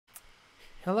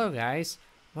Hello guys,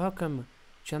 welcome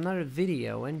to another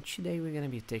video, and today we're gonna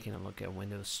be taking a look at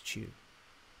Windows 2.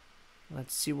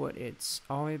 Let's see what it's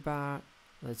all about.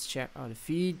 Let's check out the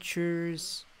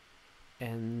features,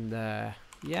 and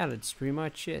yeah, that's pretty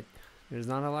much it. There's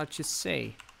not a lot to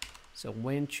say. So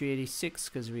Win386,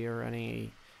 because we are running a,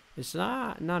 it's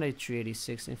not a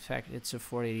 386, in fact it's a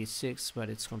 486, but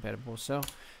it's compatible. So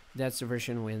that's the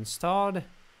version we installed,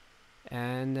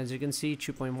 and as you can see,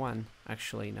 2.1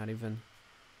 actually, not even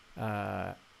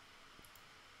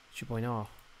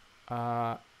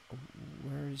 2.0.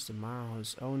 Where's the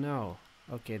mouse? Oh no.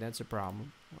 Okay, that's a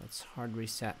problem. Let's hard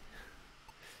reset.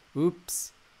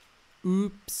 Oops.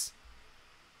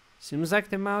 Seems like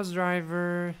the mouse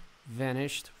driver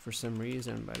vanished for some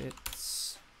reason, but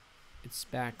it's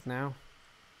back now.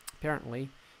 Apparently,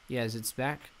 yes, it's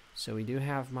back. So we do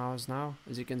have mouse now.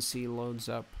 As you can see, loads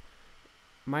up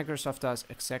Microsoft OS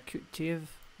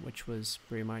Executive, which was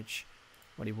pretty much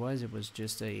what it was. It was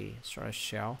just a sort of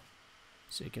shell,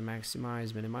 so you can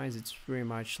maximize, minimize. It's pretty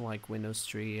much like Windows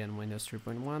 3 and Windows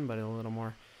 3.1, but a little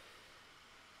more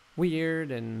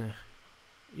weird, and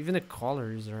even the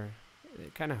colors are,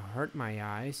 it kind of hurt my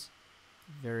eyes.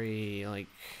 Very like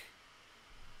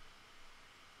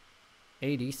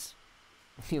 80s.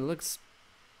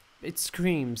 It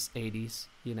screams 80s,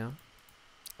 you know.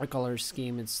 A color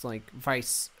scheme, it's like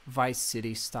Vice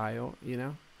City style, you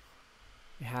know.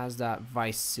 It has that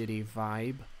Vice City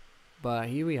vibe, but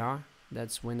here we are.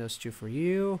 That's Windows 2 for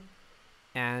you,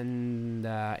 and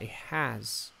it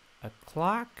has a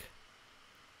clock.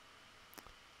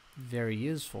 Very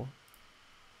useful.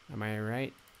 Am I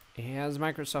right? It has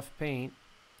Microsoft Paint.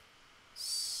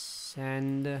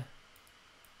 Send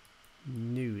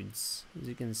nudes. As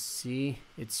you can see,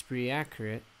 it's pretty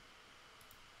accurate.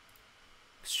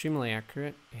 Extremely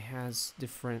accurate. It has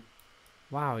different.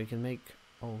 Wow, you can make.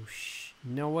 Oh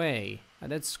no way.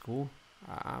 That's cool.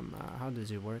 How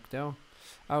does it work though?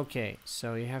 Okay,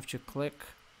 so you have to click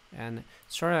and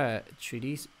sort of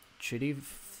 3D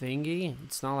thingy.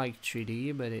 It's not like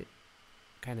 3D, but it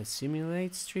kind of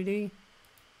simulates 3D.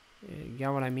 You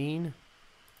get what I mean?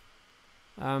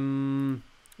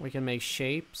 We can make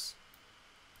shapes,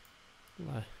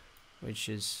 which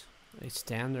is a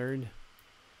standard.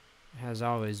 Has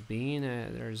always been.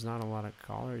 There's not a lot of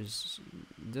colors.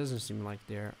 It doesn't seem like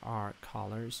there are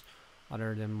colors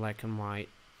other than black and white,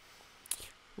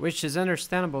 which is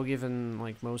understandable given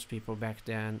like most people back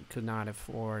then could not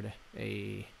afford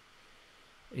a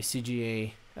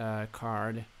CGA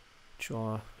card,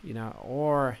 you know,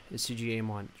 or a CGA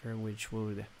monitor which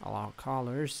would allow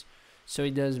colors. So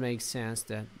it does make sense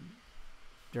that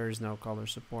there is no color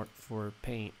support for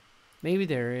paint. Maybe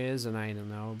there is, and I don't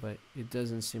know, but it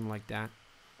doesn't seem like that.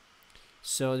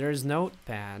 So there's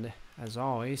Notepad, as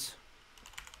always.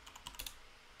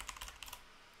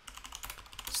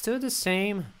 Still the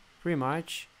same, pretty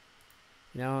much.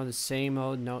 You know, the same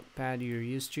old Notepad you're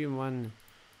used to. One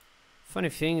funny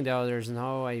thing, though, there's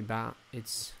no about.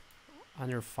 It's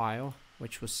under File,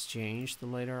 which was changed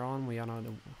later on. We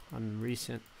on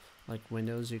recent, like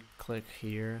Windows, you click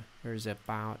here. There's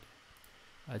About.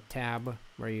 A tab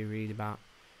where you read about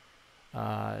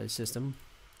system,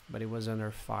 but it was under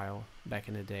File back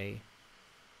in the day,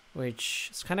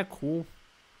 which is kind of cool,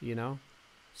 you know.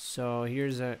 So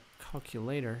here's a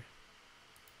calculator,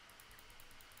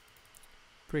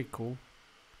 pretty cool.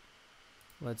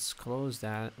 Let's close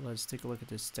that. Let's take a look at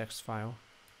this text file.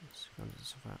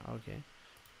 Okay,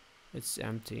 it's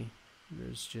empty.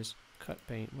 There's just cut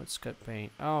paint. What's cut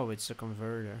paint? Oh, it's a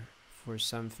converter for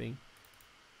something.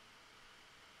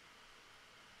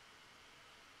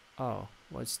 Oh,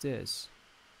 what's this?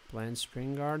 Plant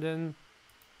Spring Garden?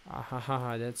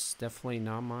 Ah, that's definitely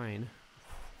not mine.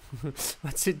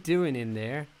 What's it doing in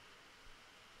there?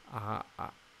 I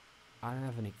don't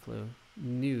have any clue.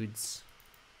 Nudes.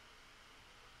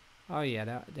 Oh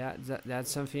yeah, that's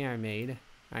something I made.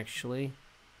 Actually,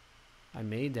 I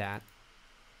made that,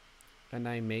 and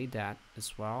I made that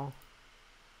as well.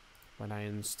 When I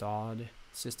installed the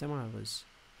system, I was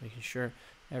making sure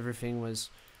everything was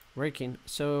working.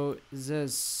 So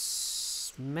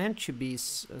this meant to be a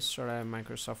sort of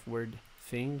Microsoft Word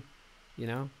thing, you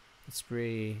know. It's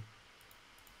pretty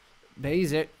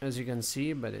basic, as you can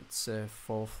see, but it's a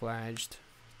full-fledged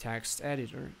text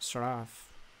editor, sort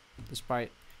of.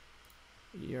 Despite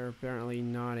you're apparently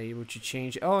not able to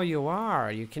change. Oh, you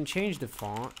are. You can change the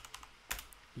font.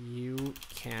 You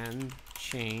can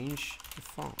change the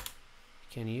font.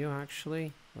 Can you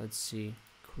actually? Let's see.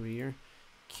 Clear.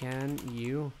 Can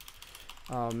you?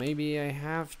 Oh, maybe I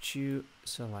have to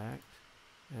select,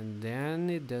 and then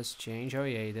it does change. Oh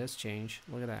yeah, it does change.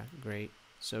 Look at that. Great.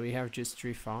 So we have just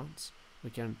 3 fonts. We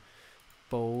can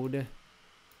bold the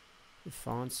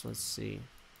fonts. Let's see,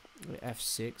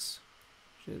 F6.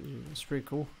 It's pretty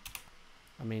cool.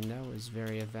 I mean, that was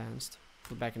very advanced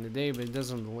for back in the day, but it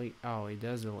doesn't delete. Oh, it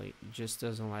does delete. It just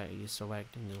doesn't let you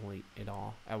select and delete it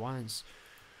all at once,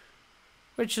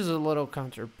 which is a little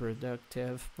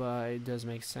counterproductive, but it does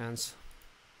make sense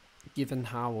given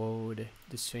how old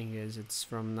this thing is. It's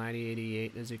from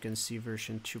 1988, as you can see,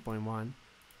 version 2.1.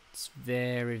 It's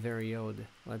very, very old.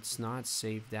 Let's not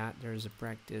save that. There's a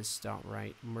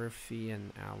practice.write. Murphy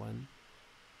and Allen.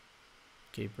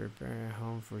 Okay, prepare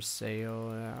home for sale.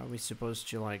 Are we supposed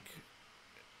to like...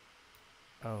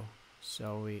 Oh,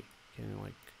 so we can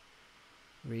like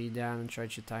read that and try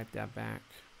to type that back.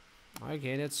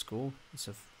 Okay, that's cool. It's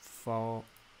a fall...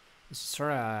 It's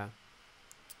sort of...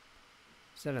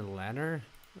 Is that a letter?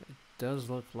 It does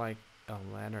look like a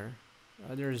letter.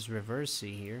 There's reverse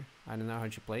C here. I don't know how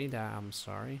to play that, I'm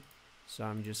sorry. So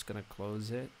I'm just gonna close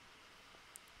it.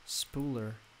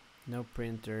 Spooler. No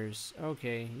printers.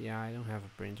 Okay, yeah, I don't have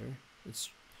a printer. It's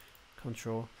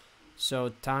control.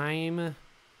 So time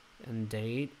and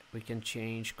date. We can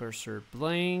change cursor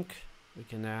blank. We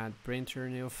can add printer,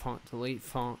 new font, delete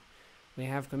font. We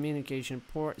have communication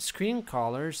port, screen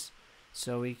colors.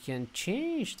 So we can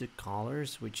change the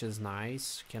colors, which is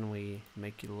nice. Can we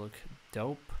make it look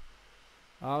dope?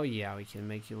 Oh yeah, we can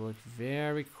make it look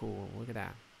very cool. Look at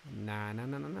that. Nah,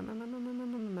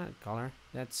 color.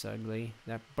 That's ugly.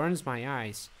 That burns my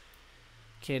eyes.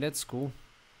 Okay, that's cool.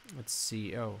 Let's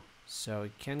see. Oh, so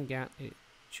it can get it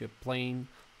to a plain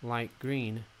light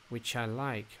green, which I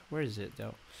like. Where is it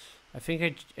though? I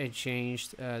think I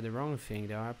changed the wrong thing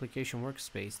though. Application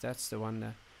workspace. That's the one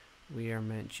that we are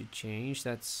meant to change.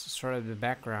 That's sort of the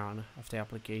background of the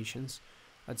applications.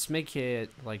 Let's make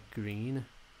it like green.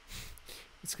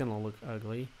 It's gonna look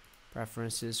ugly.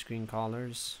 Preferences, screen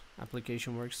colors,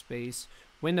 application workspace,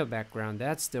 window background.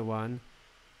 That's the one,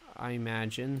 I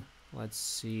imagine. Let's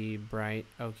see, bright.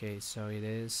 Okay, so it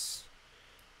is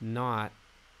not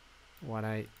what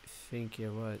I think it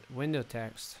would. Window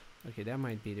text. Okay, that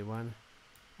might be the one.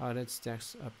 Oh, that's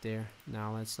text up there.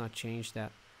 Now let's not change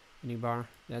that. Menu bar.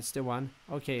 That's the one.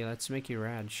 Okay, let's make it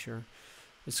red. Sure.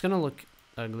 It's gonna look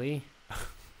ugly.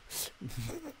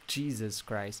 Jesus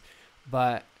Christ.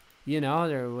 But you know,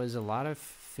 there was a lot of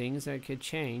things that could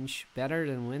change. Better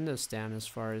than Windows 10 as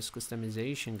far as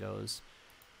customization goes.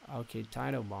 Okay,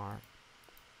 title bar.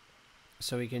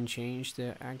 So we can change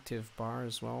the active bar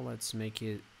as well. Let's make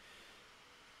it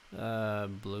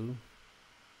blue.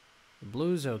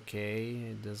 Blue's okay.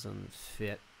 It doesn't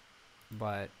fit,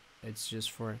 but it's just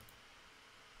for...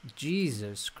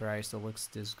 Jesus Christ, it looks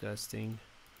disgusting.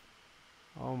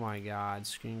 Oh my god,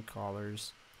 screen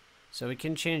colors. So we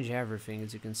can change everything,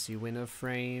 as you can see. Window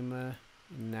frame,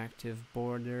 inactive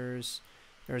borders.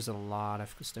 There's a lot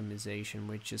of customization,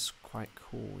 which is quite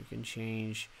cool. We can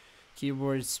change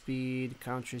keyboard speed,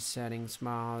 country settings,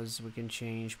 mouse. We can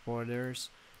change borders,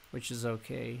 which is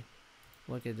okay.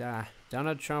 Look at that.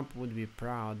 Donald Trump would be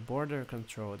proud. Border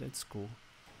control, that's cool.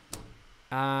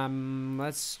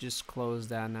 Let's just close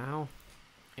that now.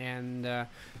 And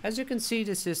as you can see,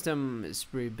 the system is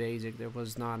pretty basic. There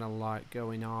was not a lot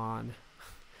going on,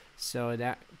 so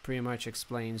that pretty much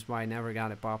explains why I never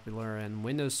got it popular. And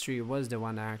Windows 3 was the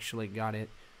one that actually got it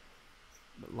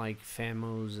like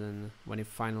famous, and when it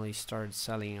finally started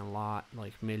selling a lot,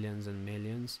 like millions and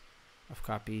millions of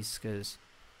copies. Because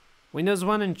Windows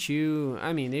 1 and 2,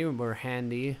 I mean, they were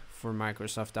handy for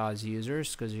Microsoft DOS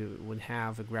users, because you would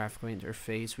have a graphical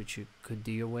interface which you could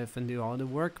deal with and do all the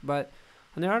work. But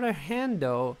on the other hand,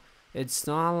 though, it's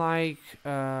not like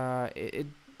it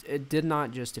did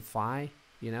not justify,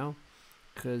 you know,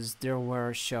 because there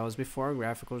were shells before,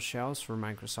 graphical shells for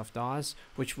Microsoft DOS,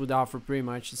 which would offer pretty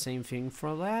much the same thing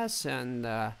for less. And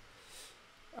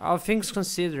all things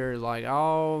considered, like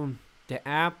all the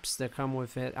apps that come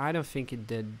with it, I don't think it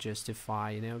did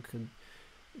justify, you know, could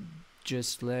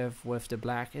just live with the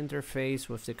black interface,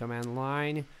 with the command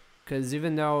line, because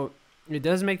even though it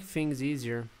does make things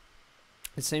easier,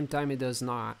 at the same time it does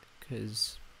not,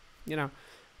 because, you know,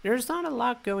 there's not a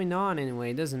lot going on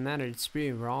anyway. It doesn't matter. It's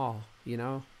pretty raw, you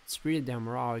know. It's pretty damn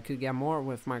raw. It could get more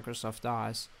with Microsoft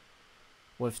DOS,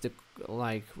 with the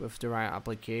with the right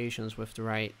applications, with the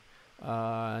right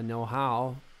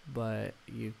know-how, but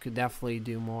you could definitely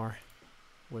do more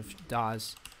with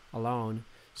DOS alone.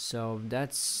 So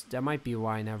that might be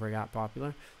why I never got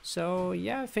popular. So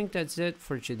yeah, I think that's it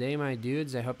for today, my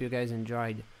dudes. I hope you guys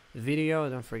enjoyed the video.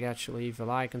 Don't forget to leave a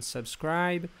like and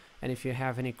subscribe, and if you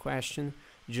have any question,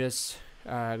 just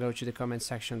go to the comment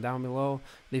section down below,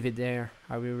 leave it there.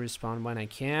 I will respond when I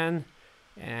can,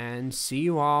 and see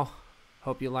you all.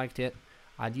 Hope you liked it.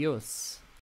 Adios.